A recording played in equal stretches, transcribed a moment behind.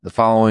The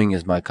following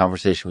is my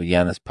conversation with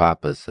Yannis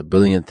Pappas, a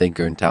brilliant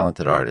thinker and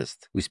talented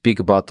artist. We speak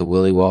about the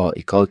Williwaw,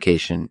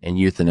 Echolocation, and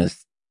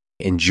Euthenists.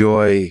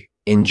 Enjoy.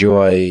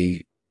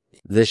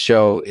 This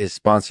show is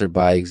sponsored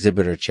by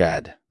Exhibitor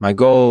Chad. My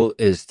goal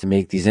is to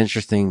make these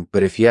interesting,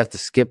 but if you have to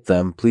skip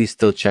them, please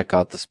still check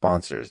out the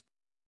sponsors.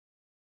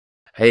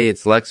 Hey,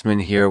 it's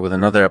Lexman here with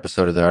another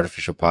episode of the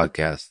Artificial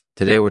Podcast.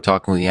 Today we're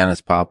talking with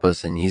Yannis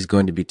Pappas, and he's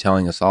going to be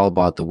telling us all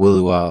about the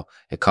Williwaw,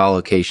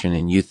 Echolocation,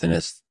 and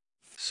Euthenists.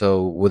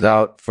 So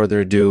without further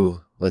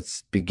ado,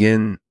 let's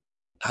begin.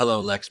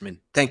 Hello, Lexman.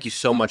 Thank you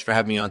so much for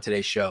having me on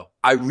today's show.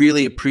 I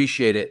really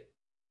appreciate it.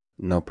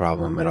 No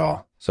problem at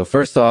all. So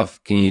first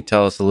off, can you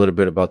tell us a little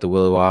bit about the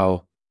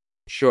Williwaw?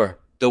 Sure.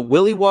 The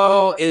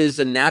Williwaw is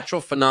a natural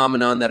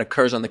phenomenon that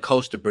occurs on the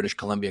coast of British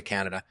Columbia,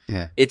 Canada.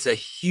 Yeah. It's a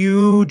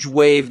huge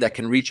wave that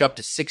can reach up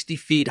to 60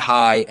 feet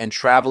high and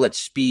travel at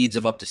speeds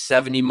of up to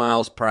 70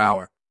 miles per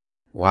hour.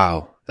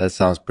 Wow, that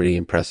sounds pretty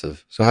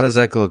impressive. So how does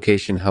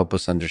echolocation help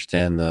us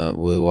understand the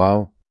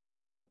Williwaw?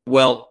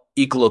 Well,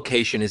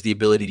 echolocation is the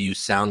ability to use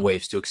sound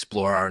waves to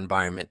explore our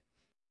environment.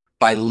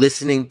 By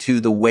listening to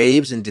the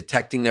waves and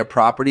detecting their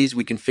properties,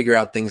 we can figure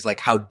out things like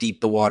how deep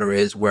the water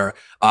is, where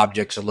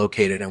objects are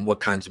located, and what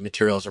kinds of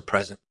materials are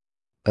present.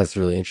 That's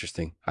really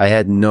interesting. I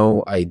had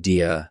no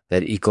idea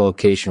that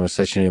echolocation was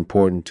such an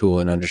important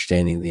tool in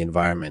understanding the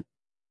environment.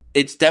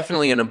 It's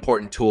definitely an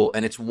important tool,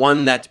 and it's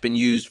one that's been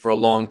used for a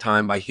long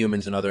time by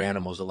humans and other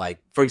animals alike.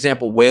 For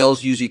example,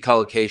 whales use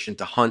echolocation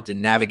to hunt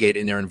and navigate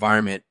in their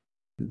environment.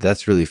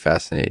 That's really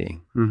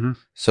fascinating.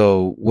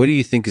 So what do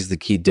you think is the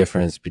key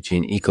difference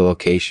between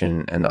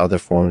echolocation and other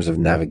forms of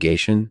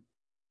navigation?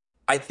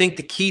 I think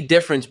the key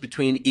difference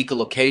between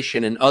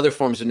echolocation and other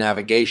forms of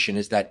navigation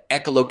is that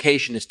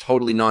echolocation is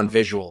totally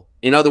non-visual.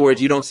 In other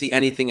words, you don't see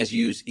anything as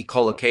you use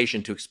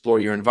echolocation to explore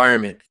your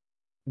environment.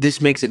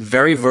 This makes it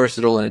very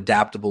versatile and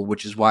adaptable,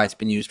 which is why it's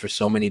been used for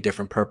so many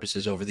different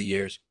purposes over the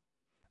years.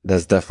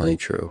 That's definitely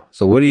true.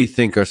 So what do you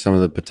think are some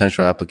of the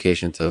potential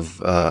applications of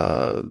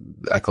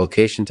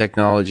echolocation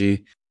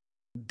technology?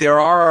 There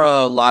are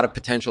a lot of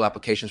potential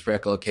applications for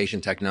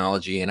echolocation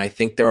technology, and I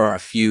think there are a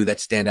few that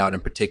stand out in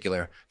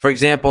particular. For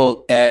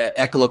example,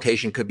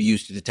 echolocation could be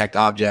used to detect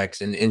objects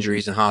and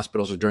injuries in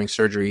hospitals or during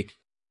surgery.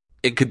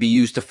 It could be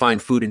used to find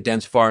food in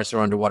dense forests or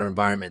underwater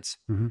environments.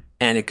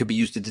 And it could be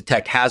used to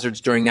detect hazards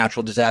during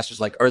natural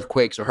disasters like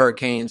earthquakes or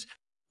hurricanes.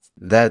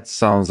 That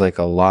sounds like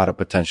a lot of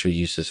potential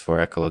uses for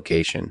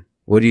echolocation.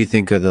 What do you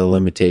think are the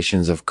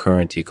limitations of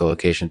current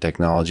echolocation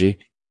technology?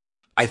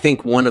 I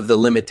think one of the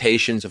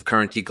limitations of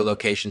current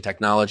echolocation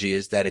technology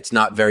is that it's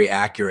not very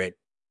accurate.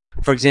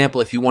 For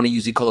example, if you want to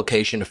use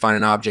echolocation to find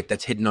an object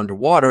that's hidden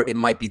underwater, it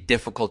might be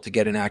difficult to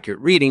get an accurate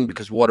reading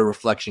because water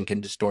reflection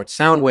can distort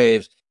sound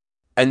waves.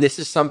 And this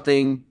is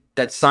something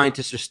that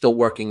scientists are still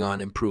working on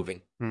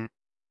improving.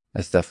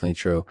 That's definitely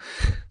true.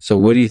 So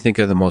what do you think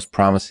are the most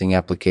promising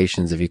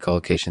applications of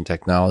echolocation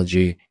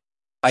technology?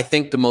 I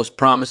think the most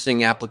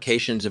promising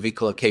applications of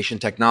echolocation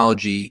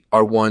technology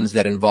are ones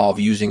that involve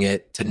using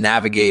it to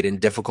navigate in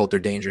difficult or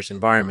dangerous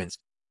environments.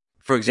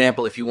 For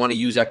example, if you want to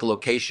use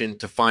echolocation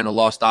to find a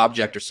lost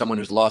object or someone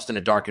who's lost in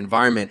a dark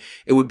environment,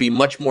 it would be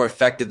much more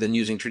effective than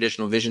using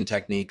traditional vision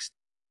techniques.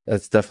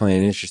 That's definitely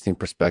an interesting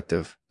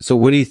perspective. So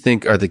what do you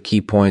think are the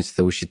key points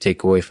that we should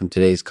take away from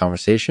today's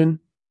conversation?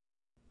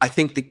 I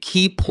think the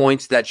key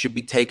points that should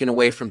be taken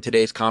away from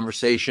today's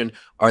conversation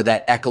are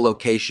that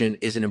echolocation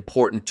is an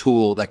important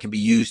tool that can be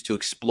used to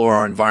explore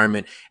our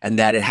environment, and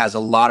that it has a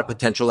lot of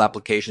potential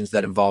applications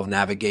that involve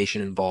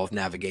navigation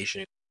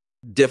in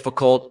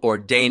difficult or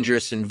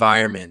dangerous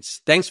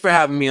environments. Thanks for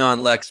having me on,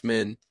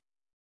 Lexman.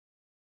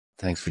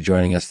 Thanks for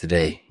joining us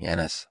today,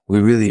 Yannis. We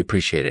really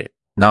appreciate it.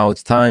 Now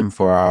it's time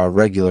for our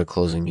regular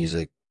closing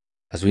music.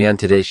 As we end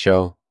today's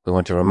show, we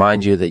want to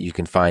remind you that you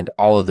can find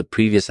all of the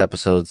previous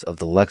episodes of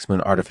the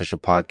Lexman Artificial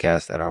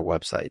Podcast at our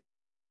website.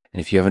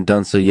 And if you haven't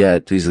done so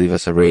yet, please leave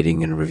us a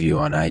rating and review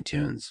on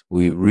iTunes.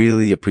 We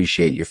really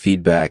appreciate your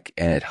feedback,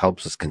 and it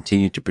helps us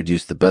continue to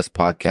produce the best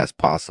podcast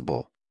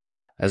possible.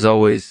 As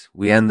always,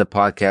 we end the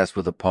podcast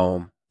with a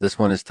poem. This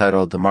one is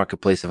titled The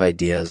Marketplace of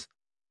Ideas.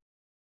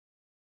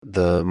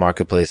 The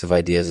marketplace of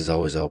ideas is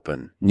always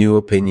open. New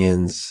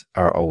opinions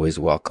are always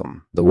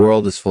welcome. The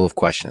world is full of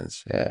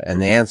questions,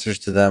 and the answers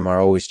to them are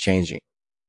always changing.